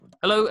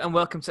Hello and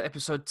welcome to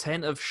episode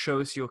 10 of Show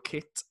Us Your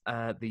Kit,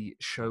 the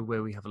show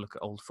where we have a look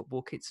at old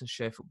football kits and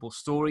share football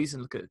stories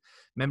and look at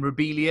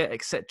memorabilia,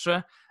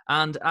 etc.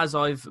 And as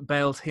I've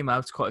bailed him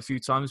out quite a few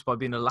times by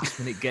being a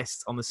last-minute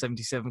guest on the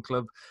 77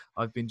 Club,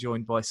 I've been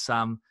joined by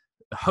Sam,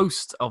 the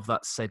host of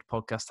that said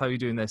podcast. How are you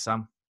doing there,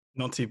 Sam?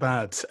 Not too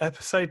bad.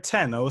 Episode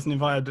 10. I wasn't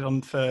invited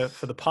on for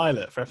the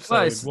pilot for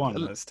episode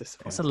 1. That's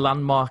disappointing. It's a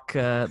landmark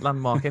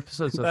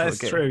episode. So that's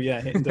true, yeah.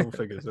 Hitting double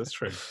figures. That's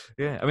true.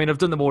 Yeah, I mean, I've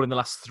done them all in the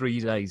last 3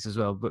 days as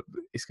well, but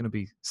it's going to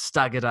be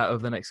staggered out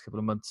over the next couple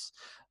of months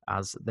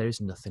as there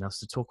is nothing else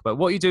to talk about.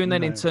 What are you doing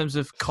then in terms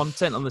of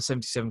content on the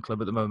 77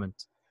 Club at the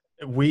moment?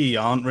 We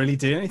aren't really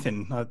doing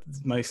anything.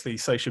 Mostly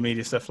social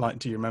media stuff like,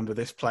 do you remember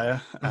this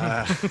player?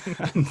 And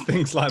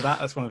things like that.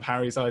 That's one of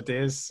Harry's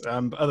ideas.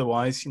 But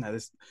otherwise,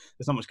 there's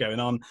not much going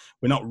on.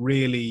 We're not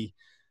really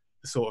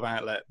the sort of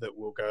outlet that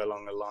will go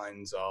along the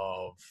lines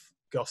of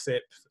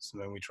gossip. That's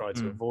something we try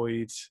to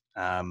avoid.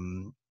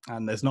 And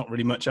there's not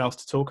really much else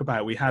to talk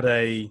about. We had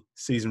a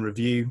season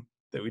review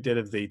that we did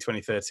of the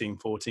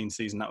 2013-14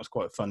 season. That was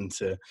quite fun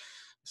to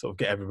sort of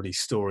get everybody's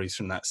stories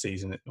from that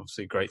season.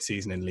 Obviously a great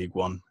season in League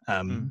One.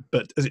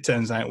 But as it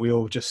turns out, we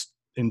all just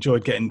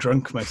enjoyed getting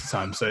drunk most of the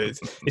time. So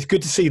it's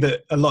good to see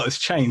that a lot has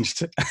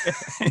changed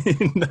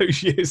in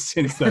those years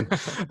since then.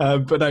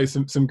 But no,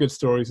 some good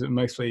stories,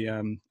 mostly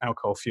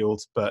alcohol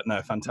fueled, but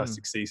no,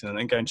 fantastic season. And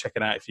then go and check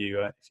it out if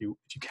you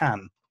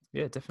can.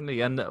 Yeah,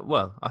 definitely. And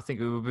well, I think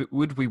it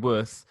would be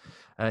worth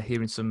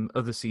hearing some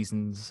other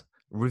seasons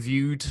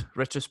reviewed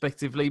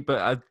retrospectively,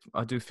 but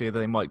I do fear that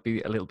they might be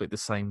a little bit the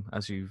same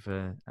as you've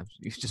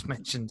just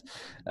mentioned.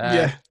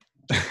 Yeah.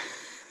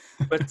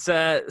 But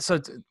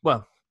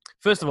well,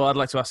 first of all, I'd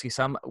like to ask you,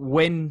 Sam,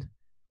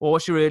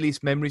 what's your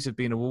earliest memories of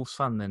being a Wolves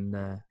fan?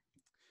 Then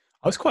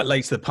I was quite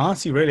late to the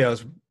party. Really, I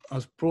was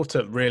brought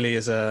up really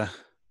as a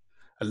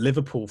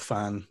Liverpool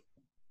fan,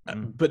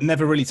 but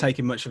never really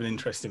taking much of an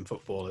interest in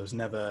football. I was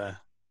never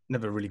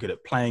really good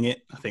at playing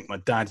it. I think my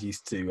dad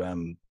used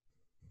to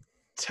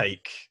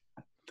take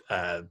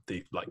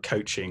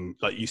coaching,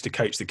 used to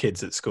coach the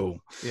kids at school.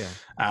 Yeah.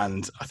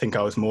 And I think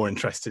I was more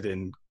interested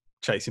in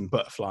chasing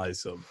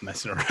butterflies or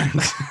messing around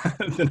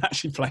than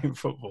actually playing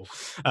football,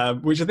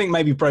 which I think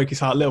maybe broke his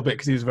heart a little bit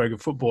because he was a very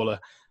good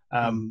footballer.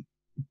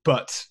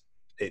 But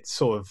it's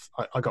sort of,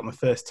 I got my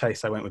first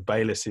taste. I went with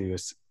Bayliss, who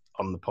was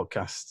on the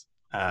podcast,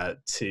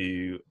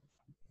 to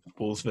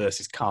Wolves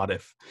versus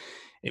Cardiff.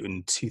 It was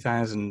in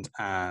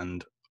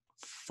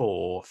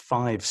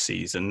 2004-05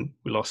 season.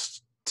 We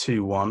lost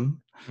 2-1.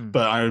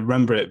 But I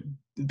remember it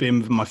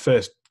being my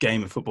first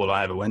game of football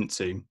I ever went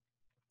to,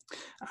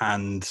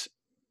 and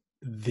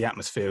the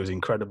atmosphere was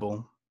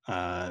incredible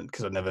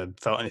because I'd never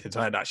felt anything. So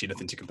I had actually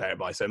nothing to compare it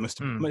by. So it might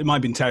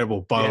have been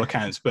terrible by all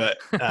accounts. But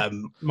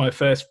my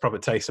first proper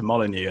taste of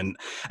Molineux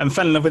and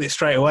fell in love with it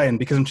straight away. And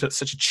because I'm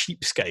such a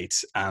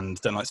cheapskate and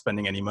don't like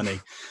spending any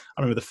money,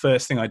 I remember the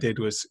first thing I did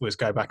was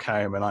go back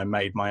home and I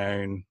made my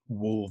own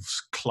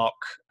Wolves clock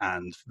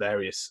and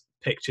various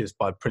pictures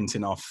by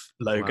printing off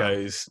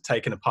logos,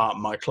 taking apart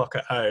my clock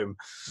at home,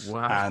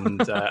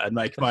 and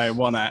make my own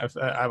one out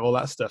of all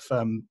that stuff.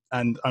 And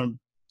I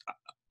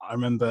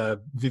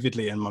remember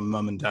vividly, and my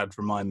mum and dad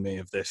remind me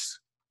of this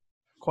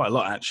quite a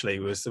lot actually,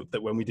 was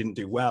that when we didn't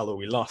do well or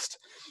we lost,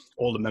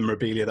 all the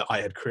memorabilia that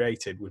I had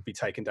created would be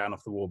taken down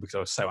off the wall because I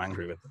was so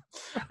angry with them.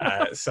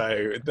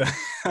 So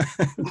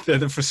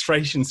the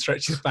frustration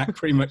stretches back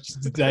pretty much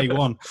to day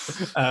one.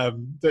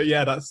 But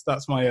yeah,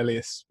 that's my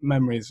earliest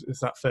memories, is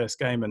that first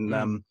game,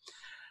 and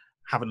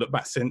haven't looked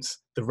back since.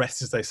 The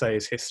rest, as they say,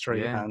 is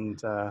history. Yeah. And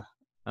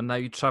now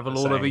you travel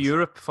all over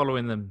Europe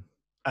following them.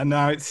 And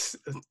now it's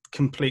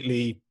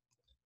completely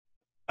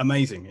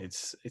amazing.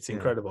 It's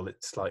incredible.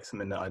 It's like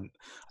something that I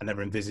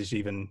never envisaged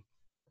even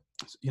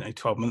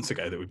 12 months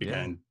ago that we'd be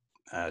going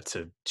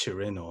to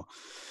Turin or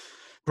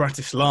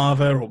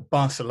Bratislava or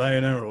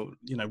Barcelona or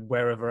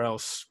wherever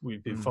else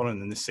we've been following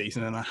them this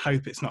season. And I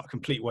hope it's not a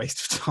complete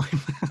waste of time.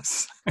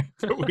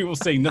 But we will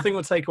see. Nothing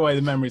will take away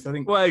the memories, I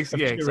think. Well,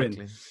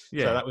 exactly.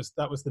 Yeah. So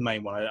that was the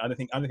main one. I don't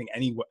think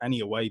any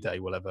away day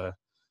will ever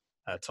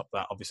top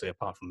that, obviously,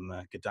 apart from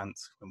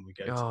Gdansk when we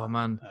go to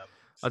man.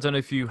 I don't know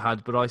if you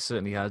had, but I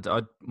certainly had.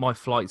 My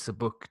flights are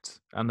booked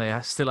and they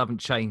still haven't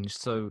changed,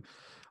 so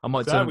I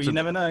might you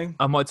never know.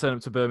 I might turn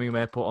up to Birmingham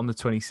Airport on the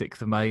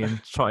 26th of May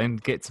and try and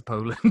get to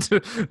Poland,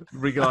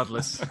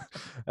 regardless. I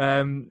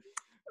can't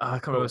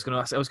remember what I was going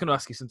to ask. I was going to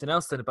ask you something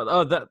else then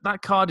about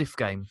that Cardiff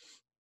game,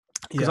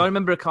 because I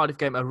remember a Cardiff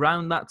game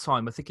around that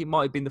time. I think it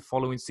might have been the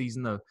following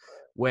season though,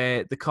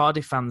 where the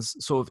Cardiff fans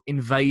sort of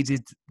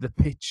invaded the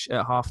pitch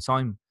at half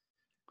time.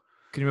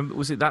 Can you remember?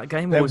 Was it that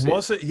game? Or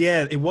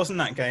it wasn't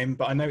that game,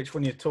 but I know which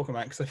one you're talking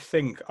about because I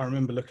think I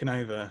remember looking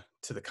over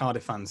to the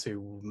Cardiff fans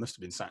who must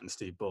have been sat in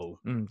Steve Bull,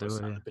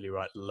 Billy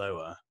Wright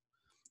lower,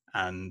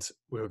 and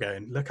we were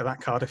going, look at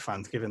that Cardiff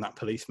fans giving that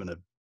policeman a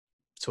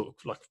sort of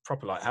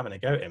proper having a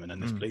go at him, and then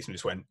this policeman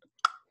just went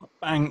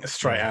bang,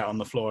 straight out on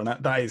the floor.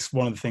 And that is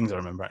one of the things I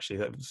remember,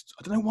 actually. I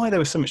don't know why there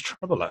was so much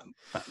trouble that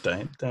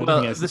day.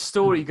 Well, the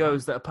story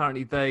goes that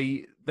apparently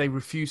they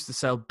refused to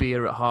sell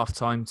beer at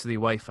half-time to the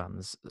away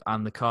fans,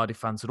 and the Cardiff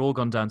fans had all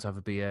gone down to have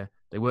a beer.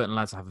 They weren't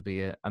allowed to have a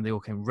beer, and they all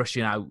came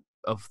rushing out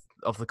of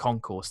the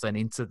concourse, then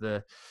into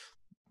the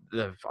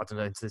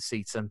into the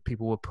seats, and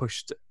people were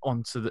pushed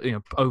onto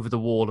over the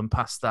wall and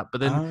past that.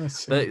 But then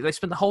they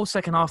spent the whole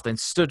second half then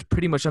stood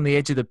pretty much on the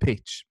edge of the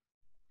pitch.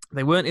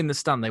 They weren't in the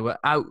stand; they were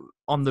out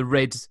on the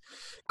red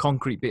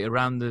concrete bit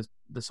around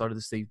the side of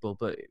the Steve Bull.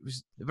 But it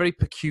was a very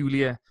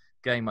peculiar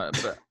game.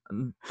 But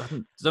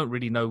I don't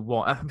really know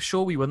what. I'm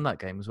sure we won that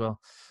game as well.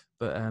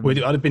 But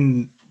I'd have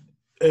been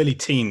early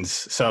teens,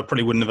 so I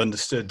probably wouldn't have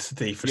understood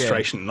the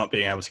frustration of not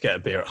being able to get a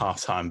beer at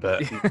half time.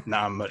 But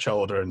now I'm much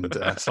older and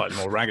slightly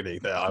more raggedy,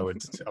 that I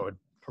would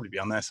probably be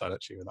on their side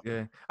actually with that.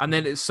 Yeah, and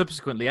then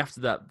subsequently after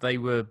that, they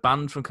were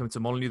banned from coming to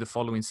Molineux the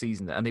following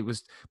season,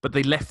 but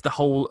they left the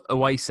whole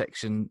away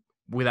section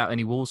without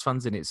any Wolves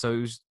fans in it, so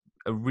it was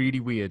a really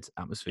weird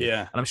atmosphere.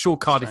 Yeah, and I'm sure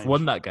Cardiff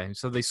won that game,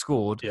 so they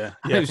scored. Yeah,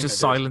 and it was just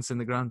silence in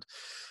the ground.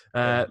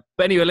 But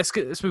anyway,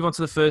 let's move on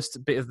to the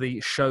first bit of the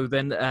show.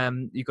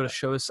 Then you've got to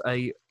show us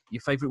your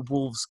favourite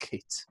Wolves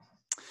kit.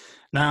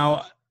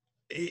 Now,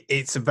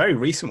 it's a very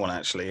recent one,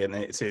 actually, and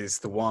it is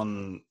the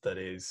one that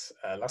is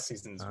last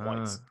season's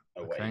white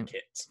away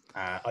kit.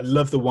 I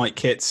love the white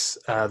kits,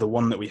 the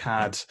one that we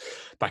had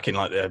back in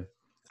like the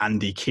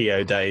Andy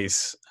Keogh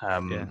days,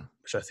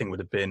 which I think would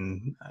have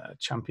been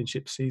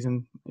championship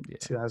season, maybe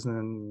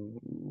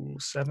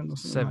 2007 or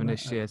something.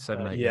 7-ish, like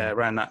 7, 8. Yeah,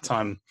 around that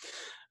time,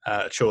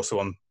 Chaucer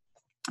one.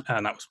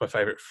 And that was my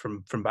favourite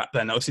from back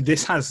then. Obviously,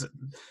 this has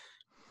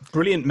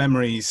brilliant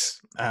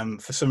memories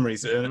for some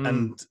reason,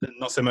 and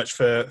not so much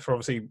for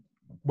obviously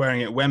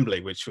wearing it at Wembley,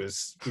 which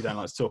we don't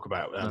like to talk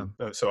about,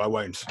 so I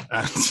won't.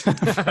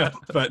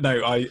 But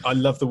no, I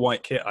love the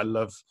white kit. I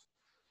love,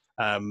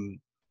 and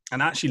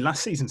actually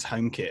last season's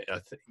home kit,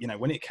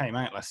 when it came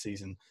out last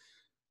season,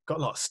 got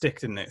a lot of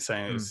stick, didn't it?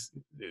 Saying it was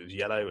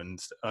yellow, and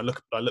I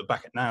look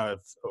back at now of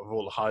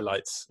all the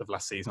highlights of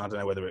last season. I don't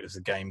know whether it was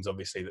the games,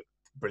 obviously, that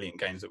brilliant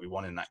games that we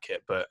won in that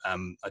kit, but I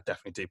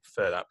definitely do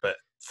prefer that. But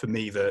for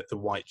me, the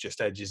white just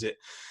edges it,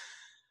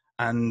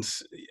 and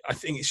I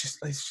think it's just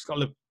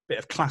got a bit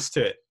of class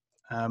to it.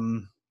 I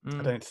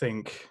don't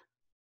think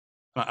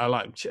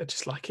I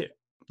just like it.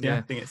 Yeah,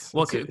 I think it's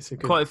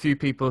quite a few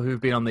people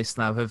who've been on this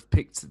now have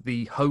picked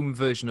the home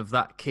version of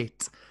that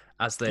kit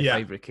as their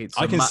favourite kit.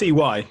 So I can see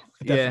why,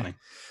 definitely.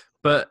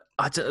 But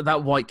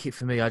that white kit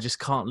for me, I just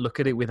can't look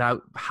at it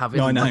without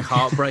having like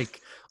heartbreak.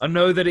 I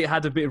know that it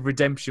had a bit of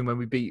redemption when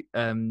we beat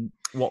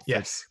Watford.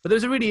 Yes. But there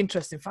was a really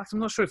interesting fact. I'm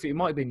not sure if it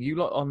might have been you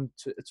lot on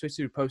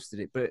Twitter who posted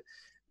it, but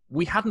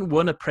we hadn't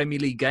won a Premier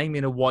League game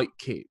in a white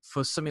kit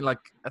for something like,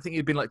 I think it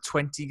had been like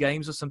 20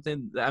 games or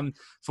something.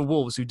 For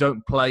Wolves, who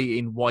don't play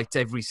in white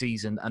every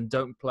season and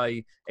don't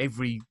play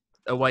every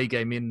away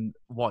game in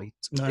white.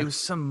 No. It was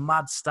some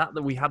mad stat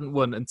that we hadn't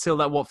won until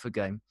that Watford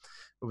game,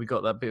 where we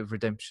got that bit of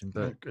redemption.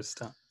 But good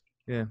stat.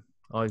 Yeah.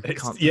 I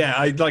can't. Yeah,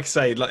 I'd like to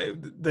say,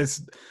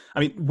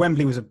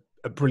 Wembley was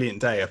a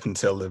brilliant day up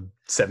until the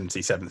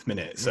 77th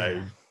minute.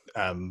 So,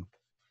 I've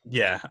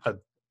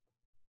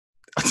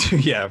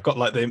got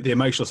like the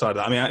emotional side of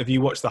that. I mean, have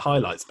you watched the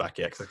highlights back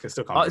yet? Because I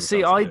still can't.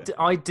 See,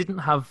 I didn't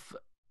have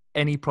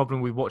any problem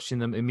with watching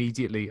them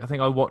immediately. I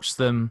think I watched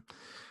them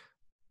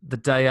the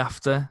day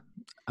after,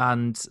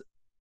 and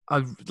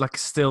I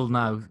still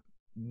now,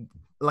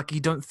 you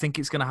don't think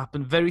it's going to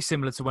happen. Very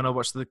similar to when I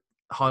watched the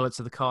highlights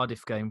of the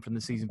Cardiff game from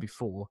the season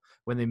before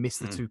when they missed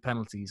the 2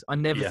 penalties. I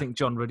never think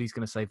John Ruddy's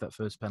going to save that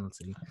first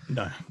penalty.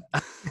 No.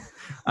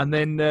 and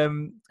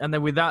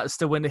then with that,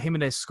 still when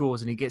Jimenez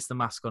scores and he gets the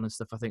mask on and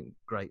stuff, I think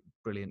great,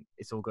 brilliant,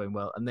 it's all going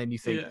well. And then you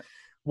think,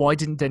 why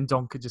didn't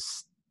Dendoncker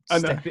just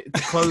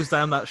close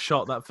down that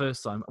shot that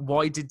first time?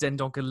 Why did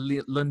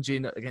Dendoncker lunge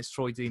in against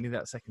Troy Deeney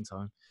that second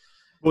time?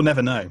 We'll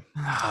never know.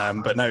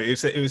 But no,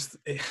 it was.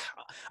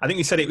 I think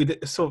we said we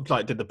sort of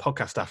like did the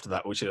podcast after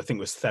that, which I think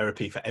was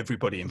therapy for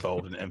everybody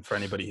involved and for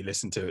anybody who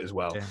listened to it as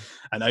well. Yeah.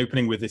 And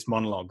opening with this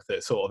monologue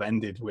that sort of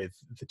ended with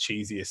the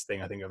cheesiest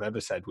thing I think I've ever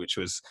said, which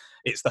was,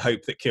 "It's the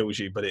hope that kills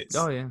you, but it's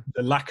the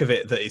lack of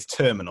it that is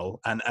terminal."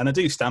 And I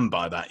do stand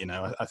by that.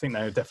 I think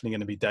there are definitely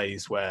going to be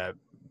days where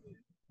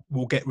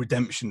we'll get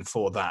redemption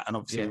for that. And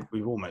obviously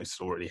we've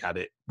almost already had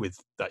it with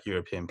that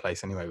European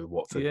place anyway with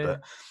Watford. Yeah.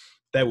 But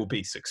there will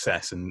be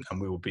success and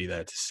we will be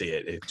there to see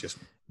it. It just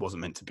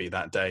wasn't meant to be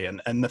that day.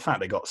 And the fact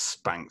they got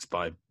spanked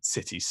by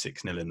City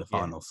 6-0 in the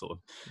final sort of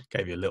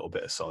gave you a little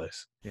bit of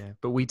solace. Yeah,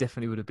 but we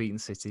definitely would have beaten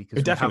City because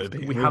we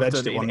have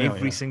done it in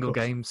every single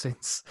game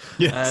since.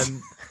 Yes.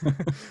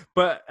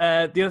 But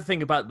the other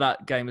thing about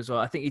that game as well,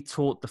 I think it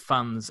taught the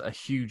fans a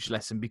huge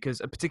lesson, because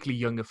particularly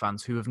younger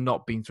fans who have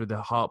not been through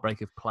the heartbreak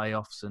of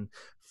playoffs and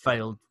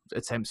failed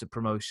attempts at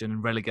promotion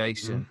and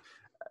relegation.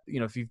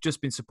 If you've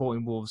just been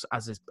supporting Wolves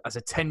as a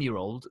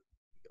 10-year-old,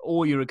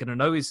 all you're going to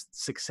know is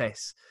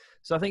success.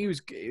 So I think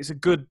it's a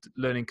good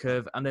learning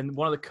curve. And then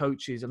one of the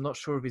coaches, I'm not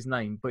sure of his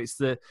name, but it's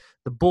the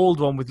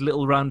bald one with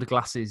little round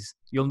glasses.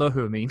 You'll know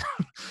who I mean.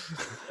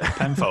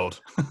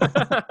 Penfold.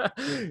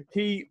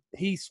 He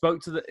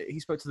spoke to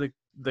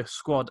the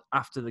squad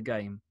after the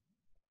game,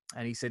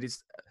 and he said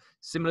it's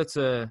similar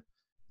to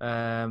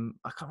I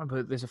can't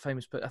remember. There's a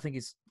famous, I think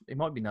it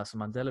might be Nelson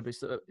Mandela, but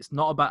it's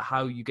not about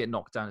how you get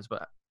knocked down. It's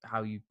about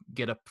how you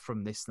get up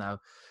from this now,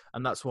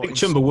 and that's what. I think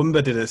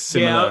Chumbawamba did a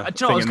similar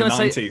thing in the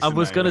 90s. I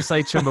was going to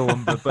say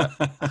Chumbawamba, but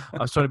I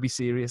was trying to be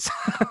serious.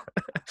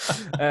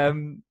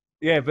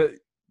 But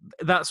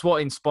that's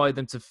what inspired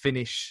them to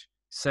finish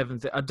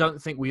 7th. I don't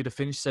think we'd have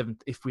finished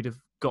 7th if we'd have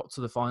got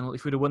to the final.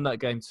 If we'd have won that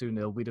game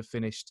 2-0, we'd have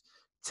finished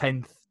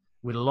 10th.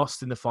 We'd have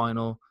lost in the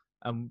final,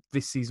 and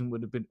this season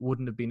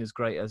wouldn't have been as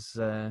great as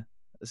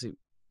it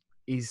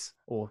is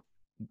or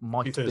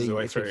might be. The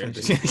way through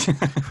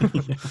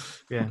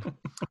Yeah.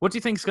 What do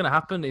you think is going to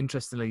happen?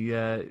 Interestingly,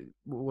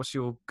 what's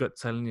your gut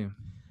telling you?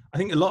 I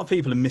think a lot of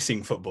people are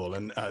missing football,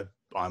 and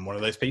I'm one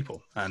of those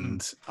people.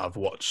 And I've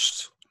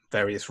watched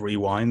various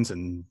rewinds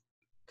and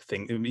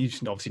think you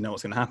should obviously know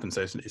what's going to happen,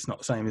 so it's not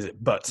the same, is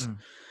it? But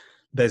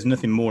there's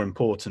nothing more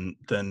important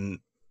than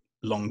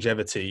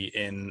longevity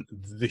in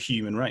the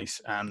human race,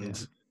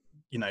 and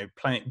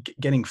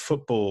getting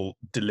football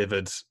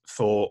delivered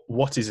for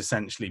what is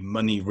essentially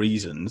money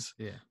reasons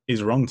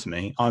is wrong to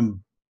me.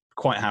 I'm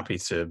quite happy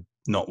to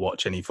not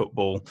watch any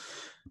football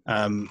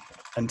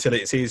until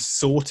it is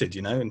sorted,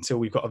 until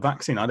we've got a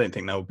vaccine. I don't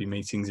think there will be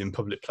meetings in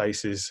public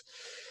places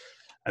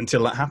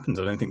until that happens.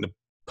 I don't think the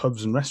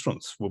pubs and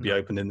restaurants will be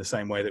opened in the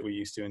same way that we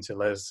used to until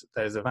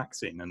there's a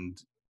vaccine,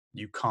 and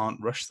you can't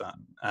rush that.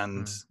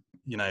 And,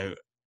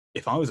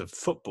 if I was a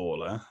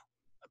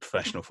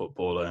professional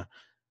footballer,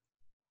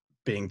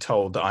 being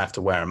told that I have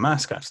to wear a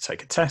mask, I have to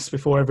take a test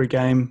before every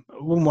game,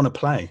 I wouldn't want to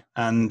play.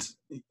 And,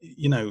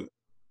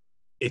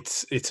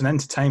 it's an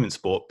entertainment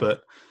sport,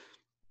 but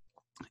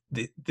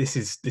this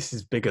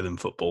is bigger than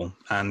football,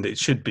 and it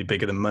should be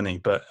bigger than money.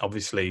 But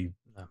obviously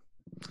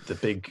the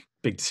big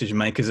decision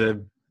makers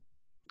are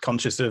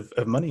conscious of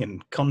money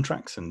and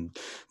contracts and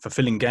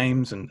fulfilling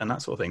games and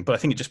that sort of thing. But I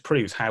think it just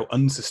proves how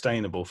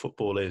unsustainable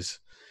football is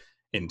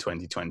in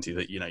 2020,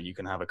 that, you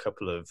can have a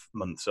couple of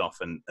months off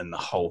and the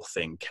whole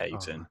thing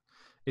caves in.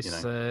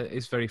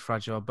 It's very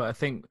fragile, but I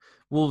think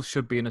Wolves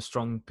should be in a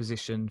strong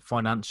position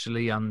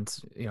financially, and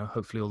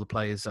hopefully all the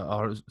players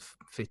are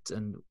fit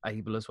and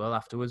able as well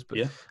afterwards. But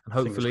and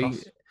hopefully,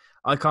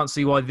 I can't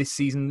see why this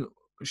season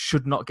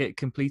should not get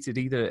completed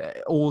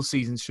either. All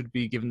seasons should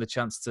be given the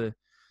chance to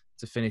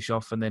finish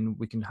off, and then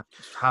we can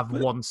have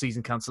one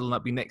season cancelled, and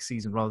that be next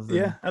season rather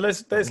than and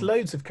there's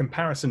loads of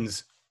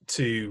comparisons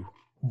to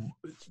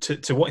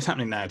what is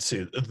happening now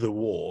to the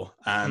war,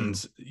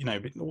 and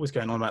always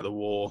going on about the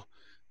war.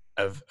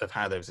 Of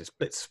how there was this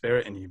split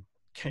spirit and you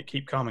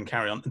keep calm and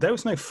carry on. There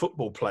was no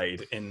football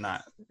played in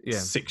that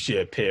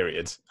 6-year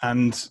period.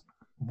 And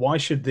why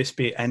should this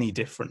be any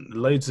different?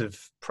 Loads of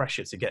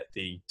pressure to get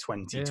the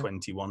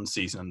 2021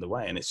 season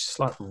underway. And it's just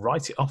like,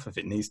 write it off if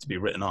it needs to be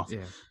written off. Yeah.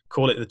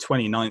 Call it the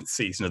 29th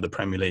season of the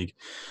Premier League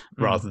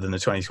rather than the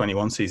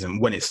 2021 season.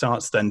 When it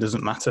starts, then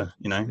doesn't matter.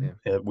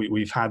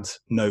 We've had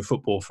no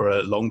football for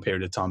a long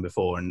period of time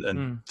before.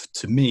 And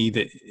to me,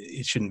 that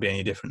it shouldn't be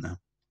any different now.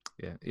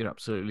 Yeah, you're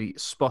absolutely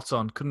spot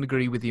on. Couldn't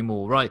agree with you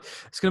more. Right,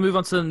 it's going to move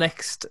on to the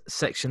next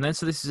section then.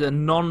 So this is a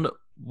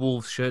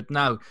non-Wolves shirt.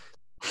 Now,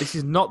 this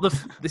is not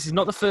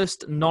the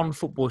first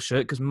non-football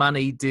shirt, because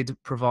Manny did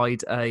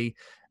provide a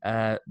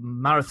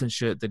marathon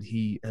shirt that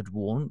he had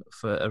worn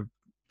for a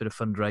bit of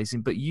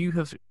fundraising. But you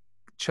have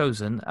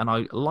chosen, and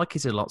I like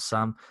it a lot,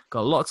 Sam.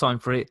 Got a lot of time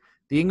for it.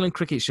 The England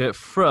cricket shirt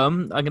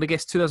from, I'm going to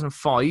guess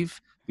 2005.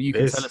 But you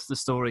can tell us the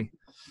story.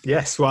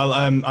 Yes, well,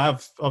 I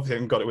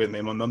haven't got it with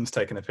me. My mum's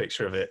taken a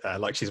picture of it,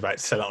 like she's about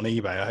to sell it on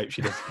eBay. I hope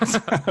she does.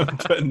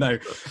 But no,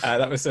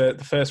 that was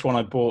the first one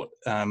I bought.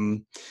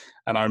 And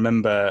I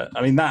remember,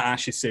 that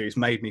Ashes series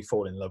made me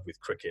fall in love with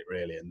cricket,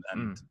 really.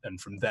 And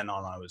from then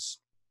on, I was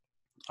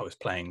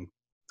playing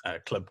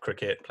club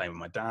cricket, playing with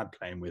my dad,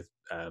 playing with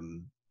a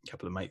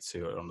couple of mates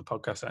who are on the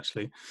podcast,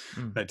 actually,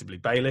 notably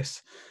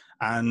Bayliss.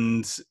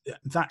 And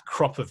that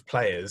crop of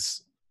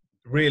players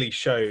really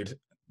showed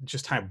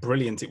just how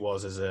brilliant it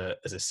was as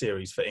a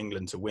series for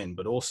England to win,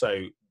 but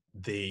also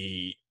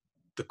the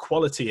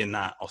quality in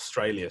that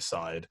Australia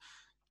side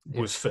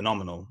was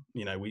phenomenal.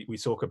 We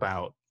talk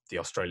about the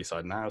Australia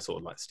side now, sort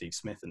of like Steve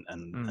Smith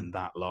and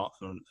that lot,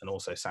 and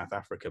also South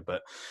Africa.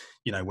 But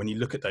when you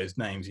look at those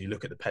names, you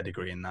look at the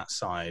pedigree in that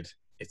side,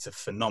 it's a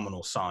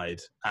phenomenal side,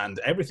 and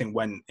everything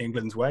went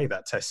England's way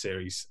that Test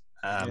series.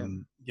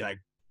 Glenn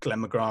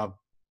McGrath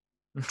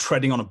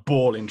treading on a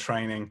ball in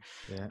training,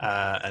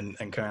 and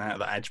coming out of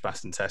that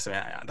Edgbaston Test.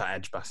 That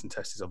Edgbaston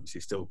Test is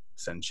obviously still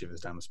sends shivers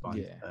down the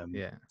spine.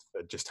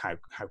 Just how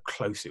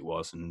close it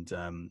was, and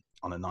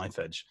on a knife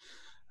edge.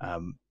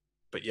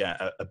 But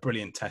a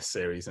brilliant Test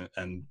series,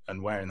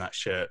 and wearing that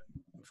shirt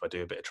if I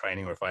do a bit of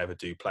training or if I ever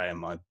do play and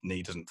my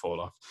knee doesn't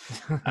fall off.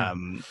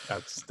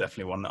 That's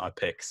definitely one that I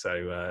pick.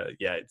 So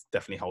it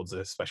definitely holds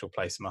a special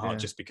place in my heart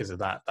just because of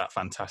that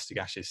fantastic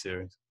Ashes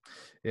series.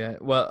 Yeah,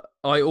 well,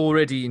 I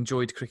already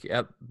enjoyed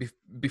cricket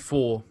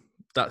before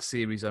that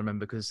series. I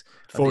remember because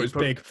before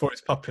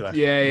it's popular.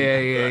 Yeah.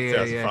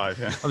 2005.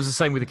 Yeah. I was the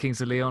same with the Kings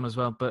of Leon as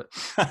well, but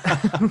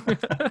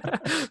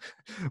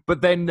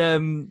but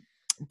then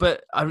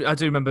but I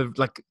do remember,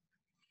 like,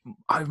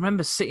 I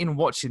remember sitting and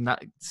watching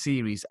that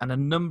series and a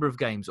number of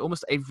games,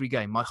 almost every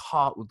game, my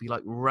heart would be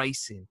like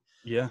racing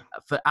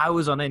for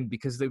hours on end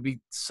because they would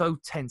be so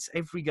tense.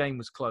 Every game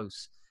was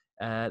close.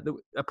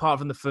 Apart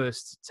from the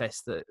first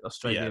test that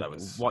Australia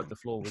wiped the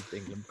floor with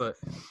England. But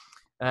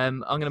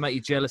I'm going to make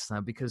you jealous now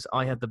because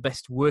I had the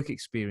best work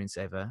experience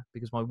ever,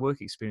 because my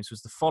work experience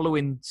was the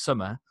following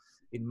summer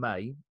in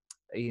May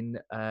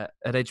at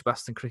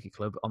Edgbaston Cricket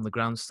Club on the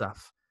ground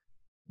staff,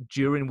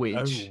 during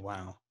which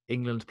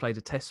England played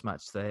a test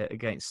match there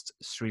against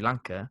Sri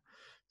Lanka.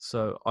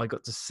 So I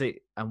got to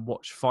sit and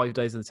watch 5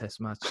 days of the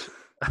test match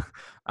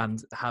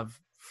and have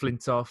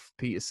Flintoff,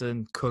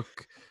 Peterson,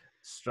 Cook,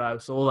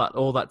 Strauss,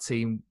 all that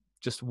team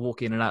just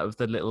walk in and out of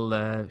the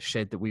little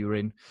shed that we were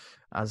in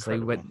as they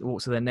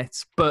walked to their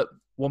nets. But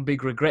one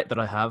big regret that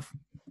I have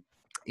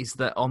is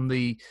that I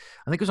think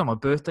it was on my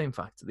birthday, in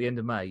fact, at the end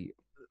of May,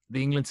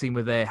 the England team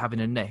were there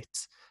having a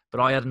net, but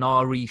I had an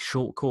RE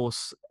short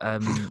course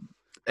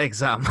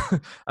exam,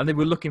 and they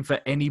were looking for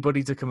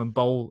anybody to come and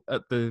bowl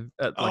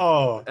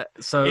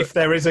so if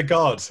there is a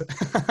God.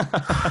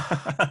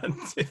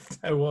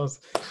 If there was,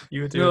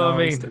 you would do. You know what I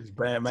mean? It's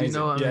amazing. You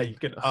know what I mean? You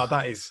could.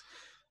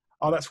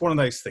 That's one of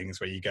those things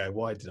where you go,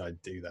 why did I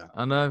do that?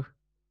 I know.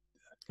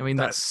 I mean,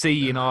 that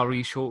C in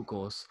RE short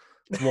course.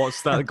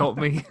 What's that got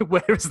me?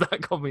 Where has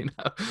that got me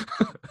now?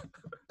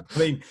 I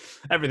mean,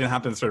 everything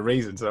happens for a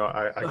reason, so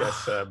I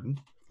guess.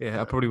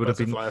 I probably would have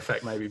been butterfly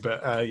effect, maybe,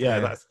 but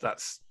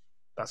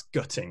that's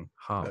gutting.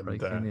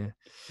 Heartbreaking.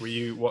 Were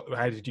you?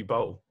 How did you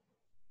bowl?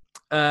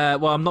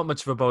 Well, I'm not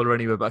much of a bowler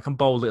anyway, but I can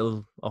bowl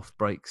little off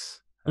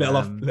breaks. Little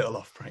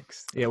off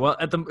breaks. Yeah, well,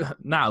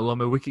 now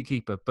I'm a wicket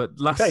keeper, but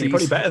last season you're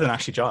probably better than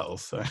Ashley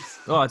Giles. So.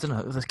 I don't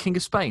know. The King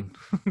of Spain.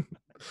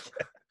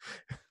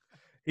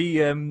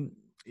 He's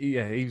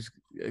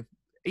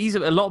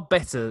a lot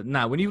better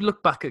now. When you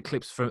look back at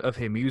clips of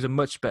him, he was a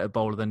much better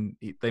bowler than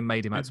they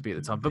made him out to be at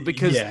the time. But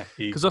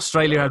because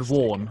Australia had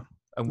Warne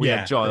and we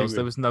had Giles,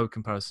 there was no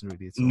comparison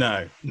really at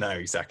all. No,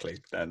 exactly.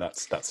 No,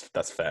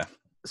 that's fair.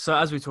 So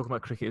as we talk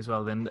about cricket as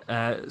well, then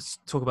let's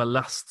talk about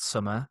last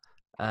summer.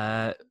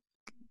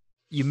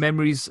 Your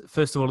memories,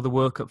 first of all, of the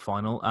World Cup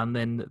final, and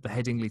then the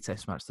Headingley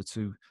Test match, the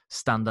two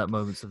standout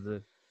moments of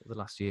the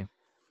last year.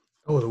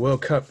 Oh, the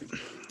World Cup,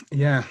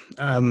 yeah,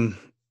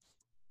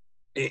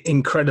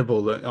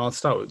 incredible. I'll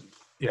start with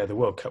the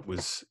World Cup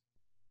was,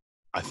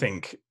 I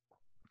think,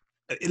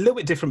 a little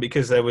bit different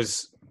because there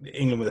was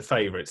England were the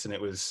favourites, and it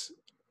was,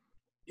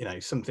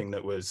 something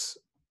that was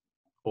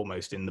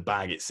almost in the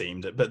bag, it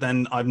seemed. But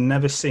then I've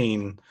never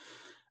seen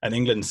an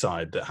England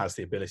side that has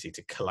the ability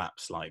to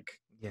collapse like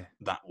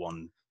that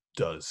one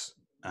does,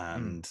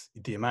 and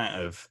the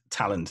amount of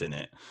talent in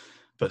it.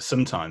 But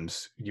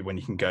sometimes when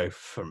you can go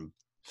from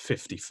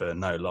 50 for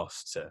no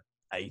loss to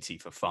 80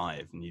 for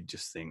 5, and you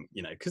just think,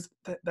 because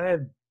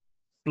they're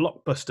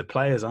blockbuster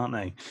players, aren't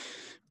they?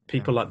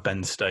 People like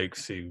Ben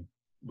Stokes, who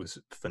was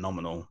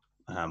phenomenal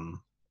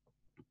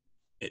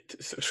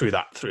through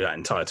that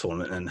entire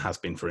tournament, and has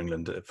been for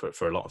England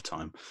for a lot of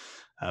time,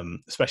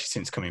 especially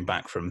since coming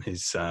back from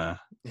his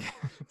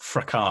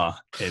fracas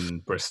in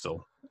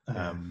Bristol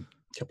a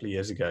couple of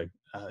years ago.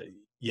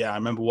 I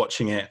remember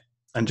watching it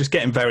and just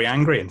getting very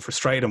angry and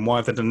frustrated, and why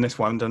have they done this,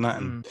 why haven't they done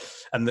that,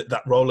 and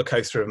that roller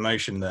coaster of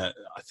emotion that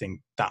I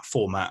think that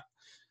format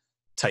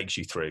takes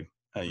you through.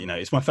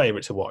 It's my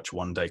favourite to watch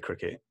one day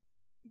cricket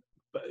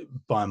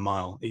by a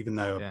mile, even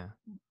though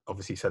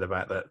obviously said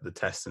about the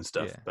tests and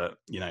stuff, but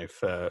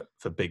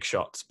for big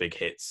shots, big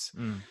hits,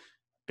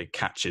 big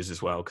catches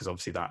as well, because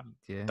obviously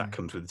that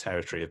comes with the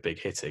territory of big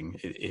hitting.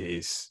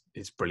 It's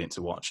brilliant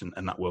to watch,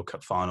 and that World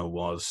Cup final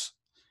was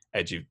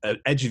edge of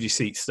your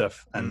seat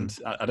stuff, and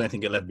I don't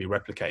think it'll ever be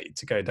replicated.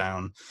 To go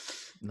down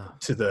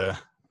to the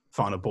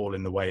final ball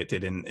in the way it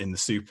did in the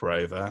Super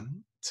Over,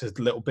 to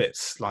little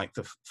bits like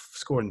the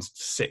scoring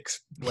 6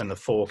 when the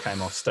 4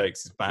 came off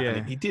Stokes' bat,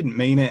 and he didn't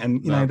mean it,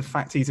 and the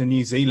fact he's a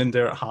New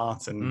Zealander at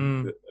heart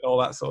and all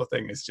that sort of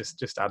thing is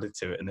just added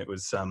to it, and it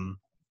was an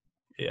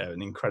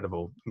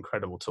incredible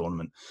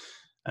tournament,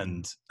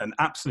 and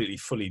absolutely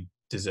fully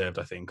deserved,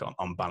 I think,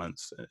 on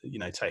balance,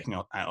 taking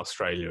out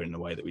Australia in the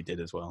way that we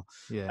did as well,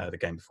 the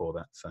game before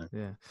that. So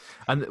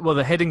and the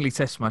Headingley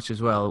Test match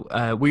as well,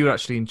 we were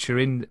actually in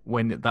Turin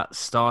when that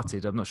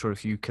started. I'm not sure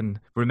if you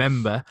can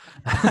remember.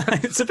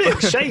 It's a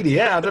bit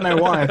shady, I don't know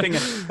why. I think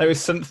there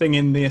was something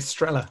in the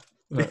Estrella,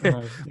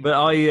 but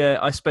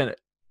I spent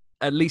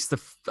at least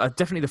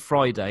definitely the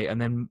Friday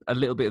and then a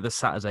little bit of the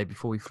Saturday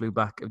before we flew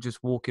back of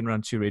just walking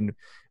around Turin,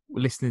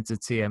 listening to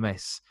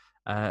TMS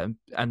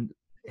and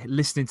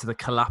listening to the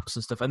collapse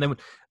and stuff. And then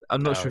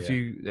I'm not sure if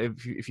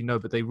you know,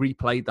 but they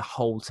replayed the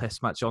whole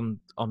Test match on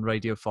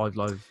Radio 5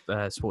 Live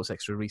Sports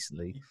Extra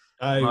recently.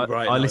 Oh,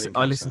 right.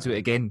 I listened to it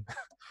again.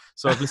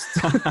 So I've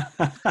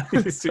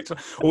listened.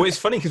 Well, it's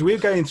funny because we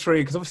were going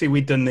through, because obviously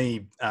we'd done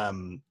the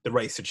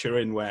race to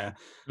Turin where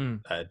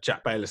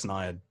Jack Bayless and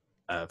I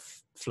had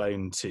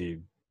flown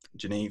to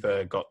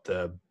Geneva, got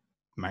the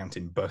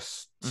mountain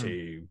bus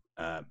to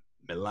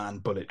Milan,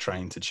 bullet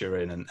train to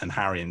Turin, and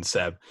Harry and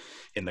Seb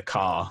in the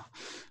car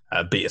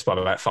beat us by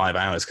about 5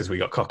 hours because we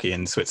got cocky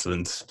in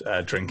Switzerland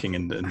drinking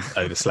and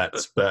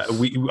overslept. But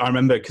I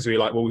remember because we were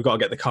like, well, we've got to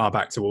get the car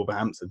back to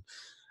Wolverhampton.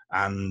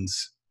 And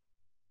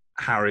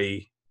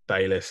Harry,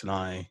 Bayless and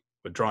I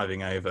were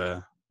driving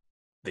over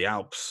the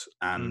Alps,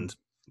 and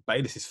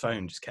Bayless's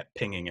phone just kept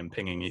pinging and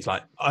pinging. He's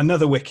like,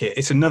 another wicket,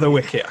 it's another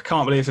wicket. I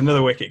can't believe it's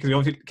another wicket, because he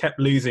obviously kept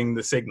losing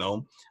the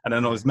signal, and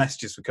then all his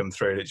messages would come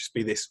through and it'd just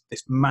be this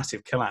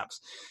massive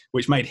collapse,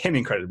 which made him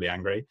incredibly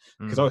angry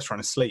because I was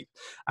trying to sleep.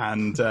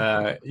 And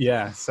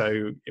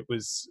so it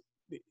was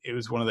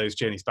one of those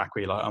journeys back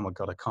where you're like, oh my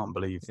God, I can't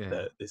believe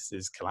that this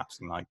is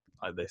collapsing like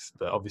this.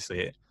 But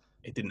obviously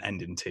it didn't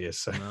end in tears.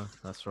 So no,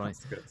 that's right.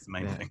 That's the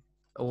main thing.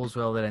 All's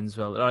well that ends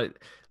well. All right,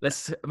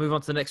 let's move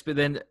on to the next bit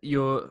then.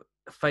 Your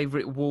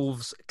favourite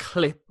Wolves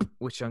clip,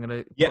 which I'm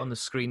going to put on the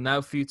screen now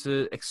for you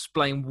to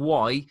explain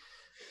why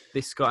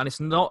this guy, and it's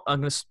not, I'm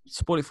going to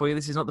spoil it for you,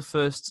 this is not the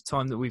first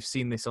time that we've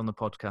seen this on the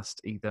podcast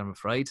either, I'm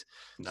afraid.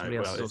 Somebody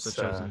else has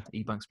also chosen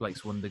Ebanks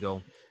Blake's wonder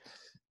goal.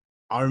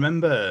 I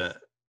remember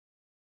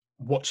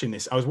watching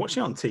this. I was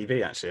watching it on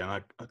TV, actually, and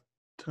I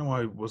don't know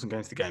why I wasn't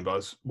going to the game, but I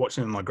was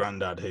watching it with my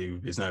granddad, who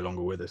is no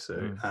longer with us.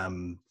 So,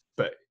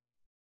 but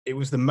it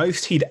was the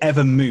most he'd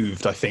ever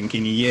moved, I think,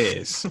 in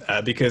years,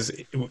 because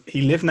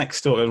he lived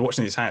next door. I was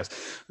watching his house.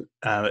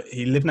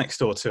 He lived next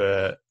door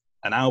to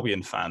an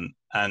Albion fan,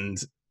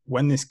 and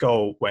when this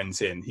goal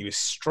went in, he was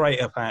straight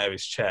up out of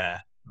his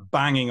chair,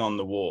 banging on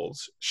the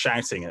walls,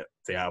 shouting at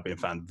the Albion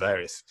fan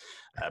various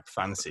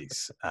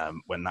profanities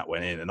when that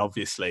went in. And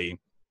obviously,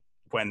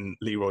 when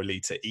Leroy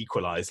Lita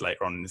equalised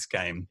later on in this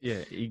game,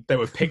 there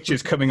were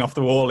pictures coming off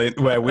the wall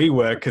where we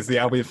were, because the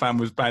Albion fan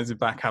was bouncing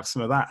back, have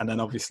some of that. And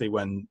then obviously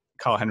when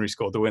Carl Henry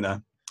scored the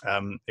winner,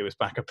 it was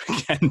back up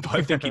again. But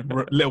I think he'd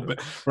a little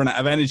bit run out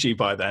of energy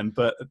by then.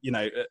 But, you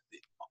know,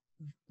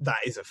 that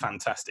is a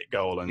fantastic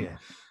goal. And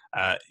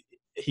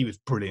he was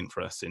brilliant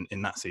for us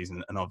in that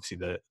season, and obviously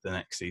the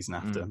next season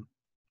after,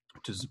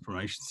 which was the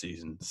promotion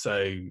season.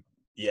 So,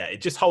 yeah,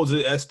 it just holds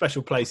a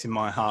special place in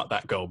my heart,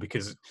 that goal,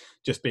 because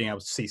just being able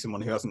to see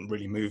someone who hasn't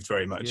really moved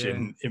very much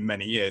in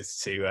many years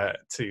to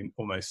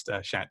almost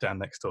shout down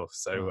next door.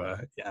 So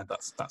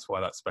that's why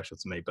that's special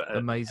to me. But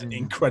amazing, an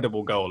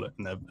incredible goal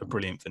and a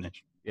brilliant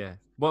finish. Yeah,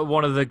 well,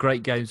 one of the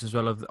great games as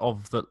well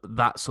of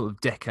that sort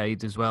of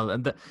decade as well,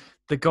 and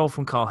the goal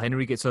from Carl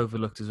Henry gets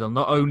overlooked as well.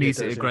 Not only is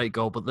it a great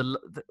goal, but the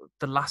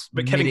last.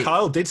 But minute, Kevin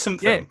Kyle did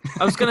something. Yeah,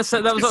 I was going to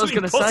say that was what I was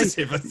going to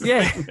say.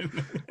 Yeah,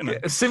 you know.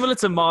 Similar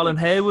to Marlon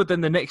Harewood. Then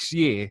the next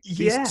year,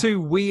 these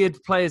two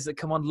weird players that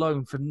come on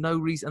loan for no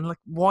reason. Like,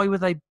 why were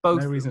they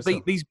both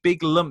these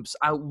big lumps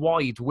out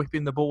wide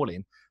whipping the ball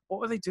in?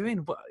 What were they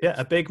doing?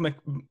 A big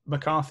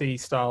McCarthy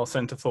style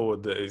centre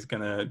forward that is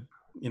going to,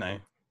 you know,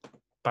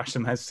 bash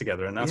some heads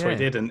together, and that's what he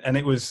did, and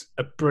it was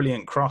a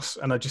brilliant cross,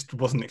 and I just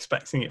wasn't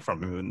expecting it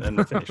from him, and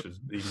the finish was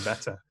even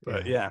better.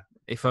 But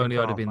if only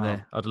I'd have been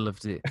there, I'd have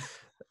loved it.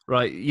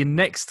 Right, your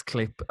next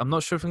clip, I'm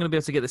not sure if I'm going to be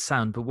able to get the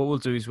sound, but what we'll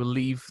do is we'll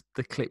leave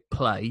the clip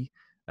play,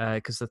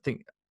 because I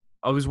think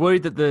I was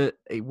worried that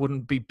it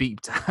wouldn't be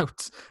beeped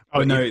out.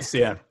 Oh no,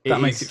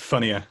 that makes it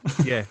funnier.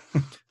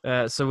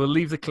 So we'll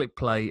leave the clip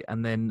play,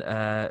 and then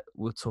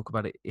we'll talk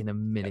about it in a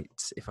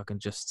minute, if I can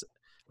just.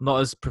 Not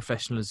as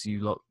professional as you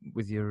lot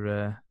with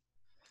your.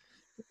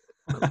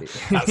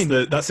 That's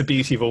the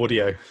beauty of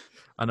audio.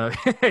 I know.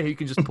 You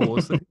can just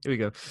pause. Here we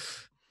go.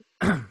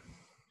 I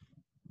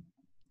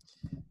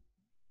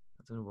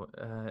don't know what.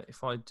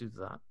 If I do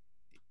that,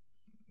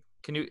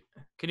 can you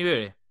hear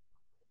it?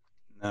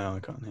 No, I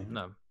can't hear.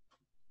 No,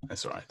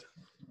 that's all right.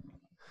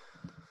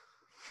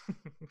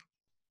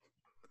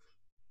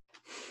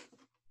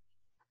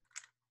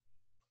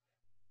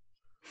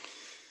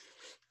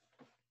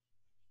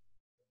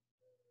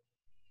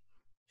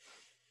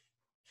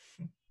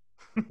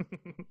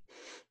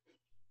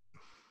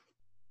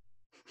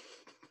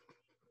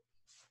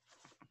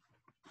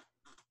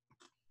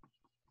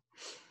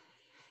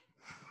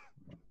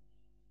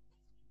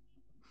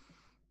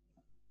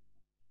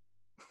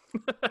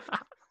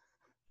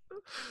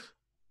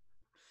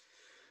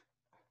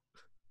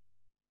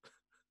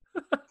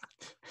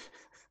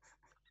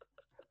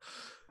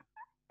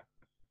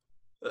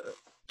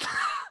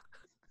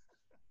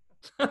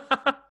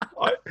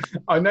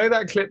 I know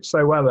that clip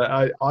so well that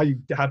I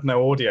had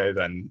no audio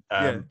then,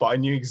 but I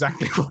knew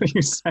exactly what he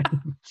was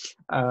saying.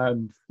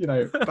 And, you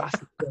know,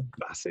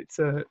 Bassett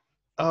to,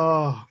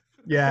 and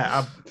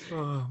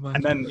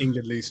then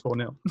England lose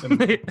 4-0.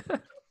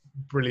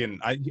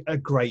 Brilliant. A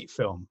great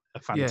film, a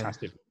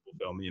fantastic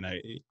film. You know,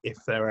 if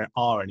there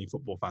are any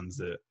football fans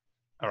that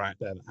are out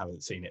there that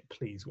haven't seen it,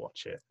 please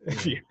watch it.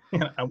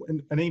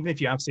 And even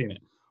if you have seen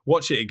it,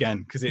 watch it again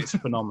because it's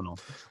phenomenal.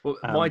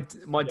 Well,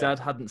 my dad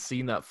hadn't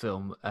seen that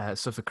film,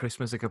 so for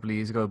Christmas a couple of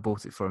years ago, I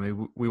bought it for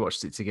me. We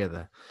watched it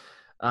together,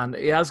 and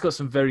it has got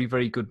some very,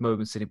 very good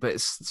moments in it. But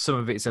some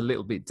of it's a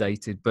little bit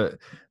dated, but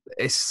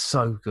it's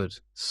so good,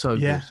 so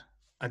good.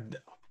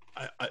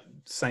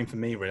 Same for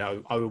me,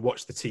 really. I would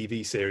watch the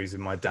TV series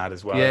with my dad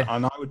as well, Yeah.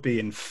 and I would be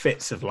in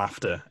fits of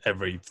laughter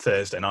every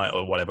Thursday night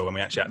or whatever when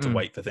we actually had to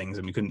wait for things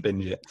and we couldn't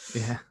binge it.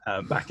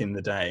 Yeah. Back in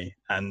the day,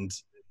 and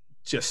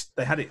just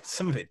they had it,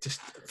 some of it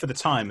just for the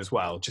time as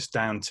well, just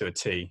down to a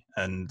T.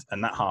 And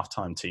that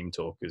halftime team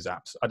talk is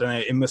I don't know.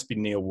 It must be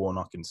Neil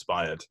Warnock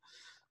inspired,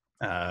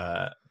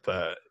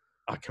 but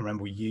I can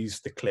remember we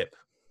used the clip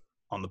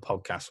on the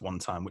podcast one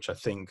time, which I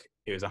think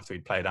it was after we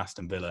played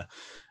Aston Villa,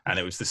 and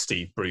it was the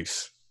Steve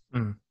Bruce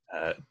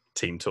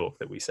team talk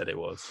that we said it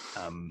was.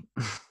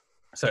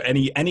 So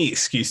any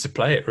excuse to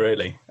play it,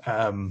 really.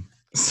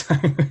 So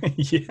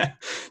yeah,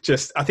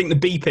 just I think the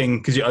beeping,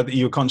 because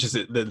you were conscious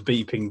that the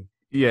beeping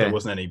there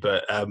wasn't any,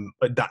 but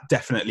that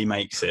definitely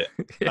makes it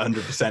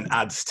 100%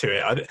 adds to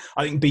it.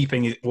 I think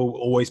beeping will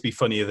always be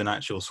funnier than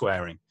actual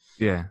swearing.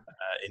 Yeah,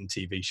 in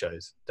TV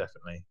shows,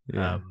 definitely.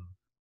 Yeah.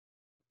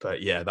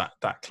 But yeah,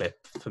 that clip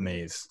for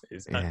me is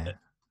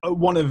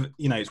one of,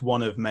 it's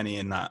one of many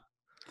in that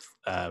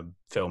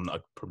film that I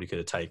probably could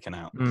have taken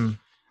out. When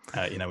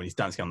he's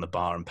dancing on the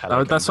bar and Pele.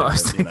 Oh, that's what I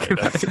was thinking.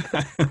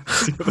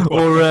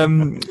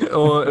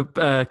 Or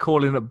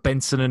calling up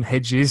Benson and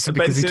Hedges.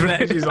 Benson and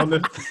Hedges on the.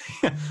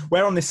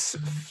 Where on this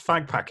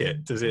fag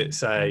packet does it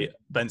say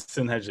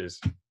Benson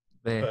Hedges?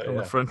 There on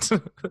the front.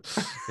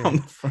 On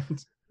the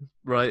front.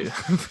 Right.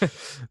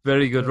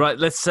 Very good. Right.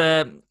 Let's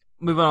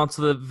move on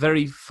to the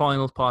very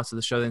final part of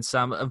the show then,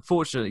 Sam.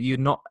 Unfortunately, you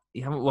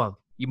haven't. Well,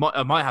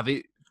 I might have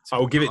it. I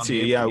will give it to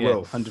you. Yeah, I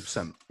will.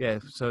 100%. Yeah.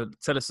 So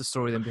tell us the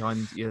story then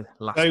behind your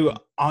last. So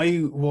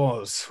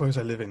where was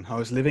I living? I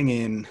was living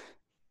in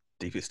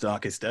deepest,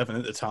 darkest Devon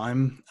at the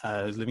time.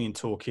 I was living in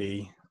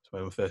Torquay. That's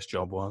where my first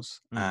job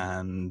was.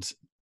 And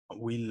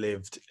we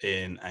lived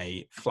in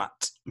a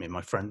flat, me and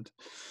my friend.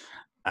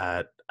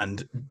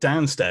 And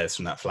downstairs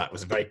from that flat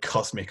was a very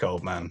cosmic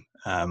old man,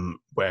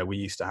 where we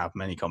used to have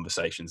many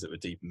conversations that were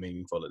deep and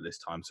meaningful at this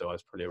time. So I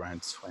was probably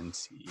around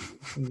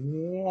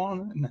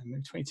 21,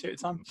 maybe 22 at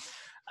the time.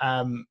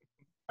 And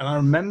I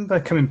remember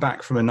coming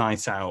back from a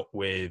night out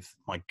with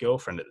my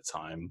girlfriend at the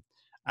time.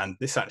 And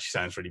this actually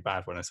sounds really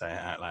bad when I say it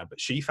out loud, but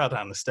she fell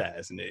down the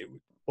stairs, and it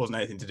wasn't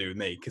anything to do with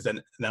me, because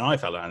then I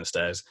fell down the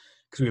stairs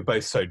because we were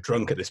both so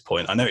drunk at this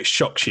point. I know it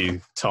shocks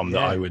you, Tom,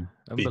 that I would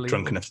be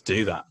drunk enough to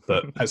do that.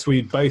 But after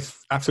we'd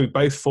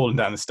both fallen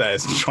down the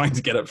stairs and trying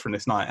to get up from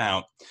this night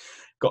out,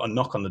 got a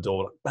knock on the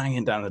door,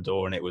 banging down the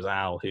door, and it was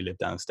Al, who lived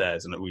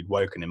downstairs, and we'd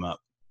woken him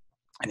up.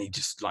 And he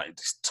just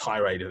this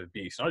tirade of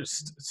abuse. And I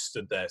just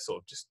stood there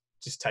sort of just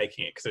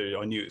taking it, because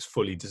I knew it was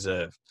fully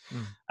deserved.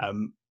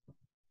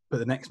 But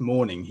the next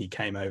morning he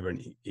came over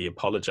and he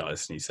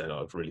apologized, and he said,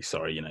 "I'm really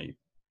sorry,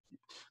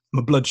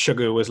 my blood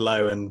sugar was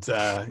low, and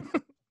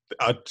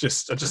I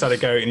just had to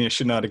go, and you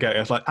shouldn't have to go." I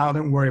was like, "Oh,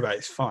 don't worry about it.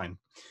 It's fine."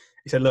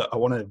 He said, "Look, I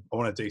want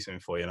to do something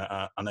for you. And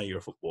I know you're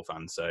a football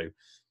fan, so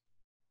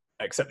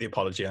accept the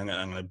apology. I'm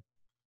going to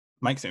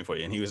make something for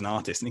you." And he was an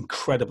artist, an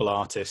incredible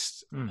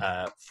artist,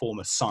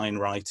 former sign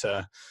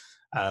writer,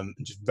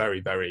 just very,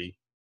 very,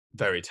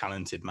 very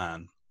talented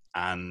man.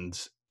 And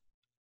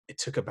it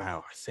took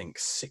about, I think,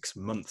 6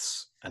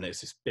 months, and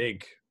it's this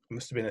big, it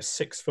must have been a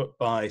 6 foot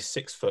by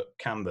 6 foot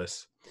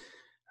canvas,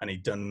 and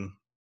he'd done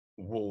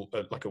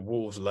like a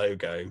Wolves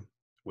logo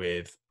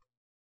with,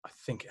 I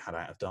think it had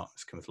 "Out of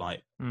Darkness Cometh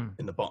Light"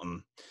 in the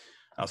bottom.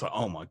 I was like,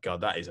 "Oh my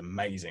God, that is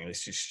amazing.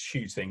 It's just a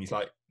huge thing." He's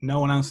like, "No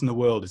one else in the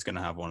world is going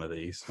to have one of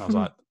these." And I was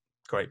like,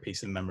 "Great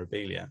piece of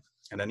memorabilia."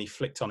 And then he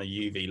flicked on a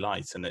UV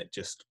light, and it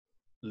just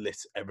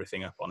lit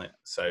everything up on it.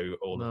 So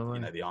all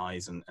the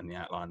eyes and the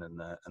outline and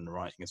the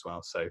writing as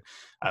well. So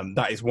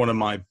that is one of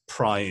my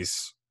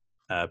prize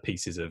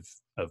pieces of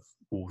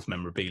Wolves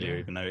memorabilia,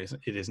 even though it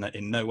is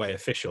in no way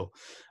official.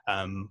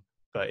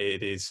 But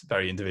it is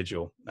very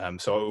individual.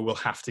 So I will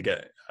have to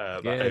get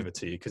that over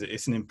to you, because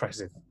it's an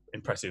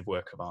impressive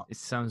work of art. It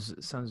sounds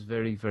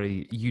very,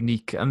 very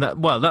unique, and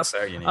that's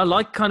very unique. I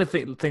like kind of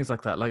things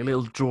like that, like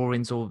little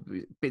drawings or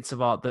bits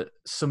of art that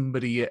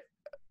somebody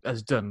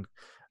has done.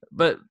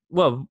 But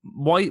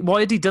why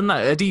had he done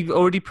that? Had he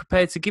already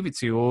prepared to give it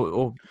to you,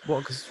 or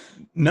what?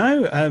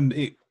 No,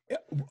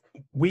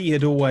 we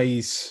had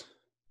always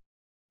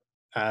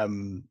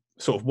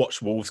sort of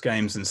watched Wolves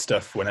games and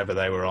stuff whenever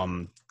they were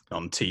on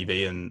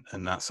TV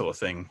and that sort of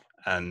thing.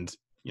 And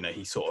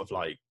he sort of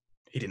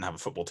he didn't have a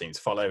football team to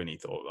follow, and he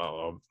thought,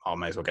 "Oh, I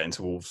may as well get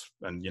into Wolves."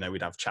 And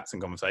we'd have chats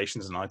and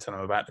conversations, and I'd tell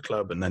him about the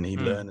club, and then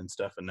he'd learn and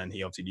stuff. And then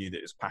he obviously knew that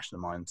it was a passion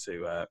of mine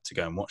to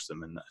go and watch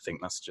them, and I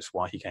think that's just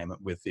why he came up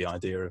with the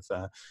idea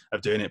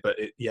of doing it. But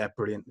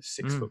brilliant,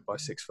 6 foot by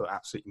 6 foot,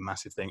 absolutely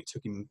massive thing. It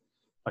took him,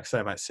 like I say,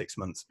 about 6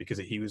 months, because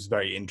he was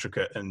very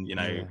intricate, and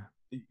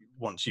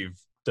once you've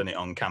done it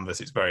on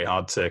canvas, it's very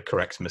hard to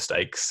correct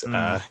mistakes. He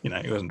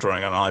wasn't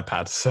drawing on an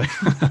iPad, so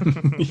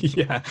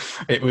yeah,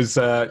 it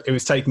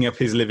was taking up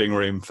his living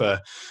room for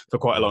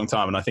quite a long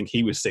time, and I think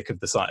he was sick of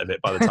the sight of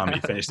it by the time he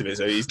finished it.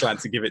 So he's glad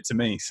to give it to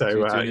me.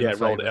 So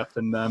rolled it up,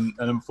 and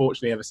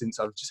unfortunately, ever since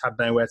I've just had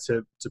nowhere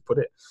to put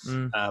it.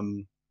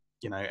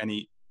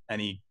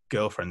 Any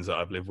girlfriends that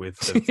I've lived with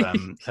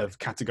have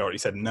categorically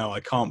said no,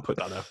 I can't put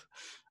that up.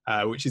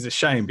 Which is a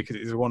shame because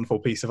it's a wonderful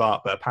piece of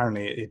art, but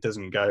apparently it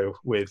doesn't go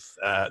with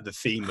the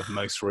theme of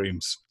most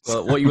rooms.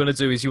 Well, what you want to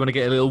do is you want to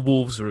get a little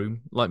wolves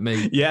room like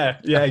me. Yeah,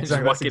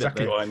 exactly. That's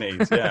exactly what I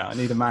need. Yeah, I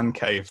need a man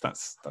cave.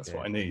 That's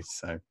what I need.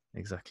 So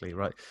exactly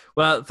right.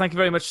 Well, thank you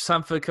very much,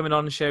 Sam, for coming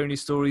on and sharing your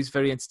stories.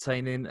 Very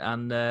entertaining,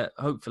 and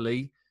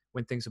hopefully,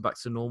 when things are back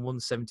to normal and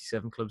the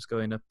 77 clubs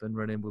going up and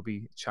running, we'll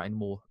be chatting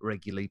more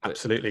regularly.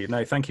 Absolutely.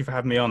 No, thank you for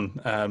having me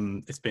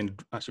on. It's been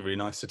actually really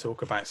nice to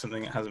talk about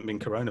something that hasn't been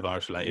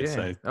coronavirus related.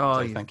 Yeah.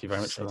 So thank you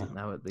very much for that.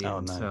 Now at the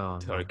end. No.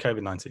 Sorry,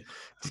 COVID-19.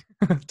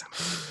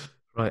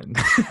 Right.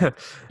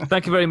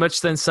 Thank you very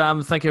much then,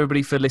 Sam. Thank you,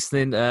 everybody, for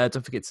listening.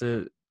 Don't forget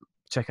to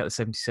check out the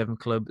 77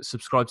 Club,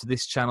 subscribe to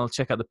this channel,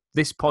 check out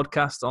this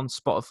podcast on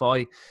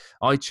Spotify,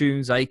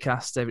 iTunes,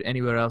 Acast,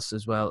 anywhere else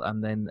as well.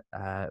 And then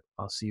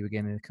I'll see you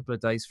again in a couple of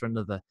days for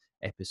another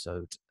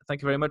episode.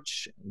 Thank you very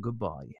much. Goodbye.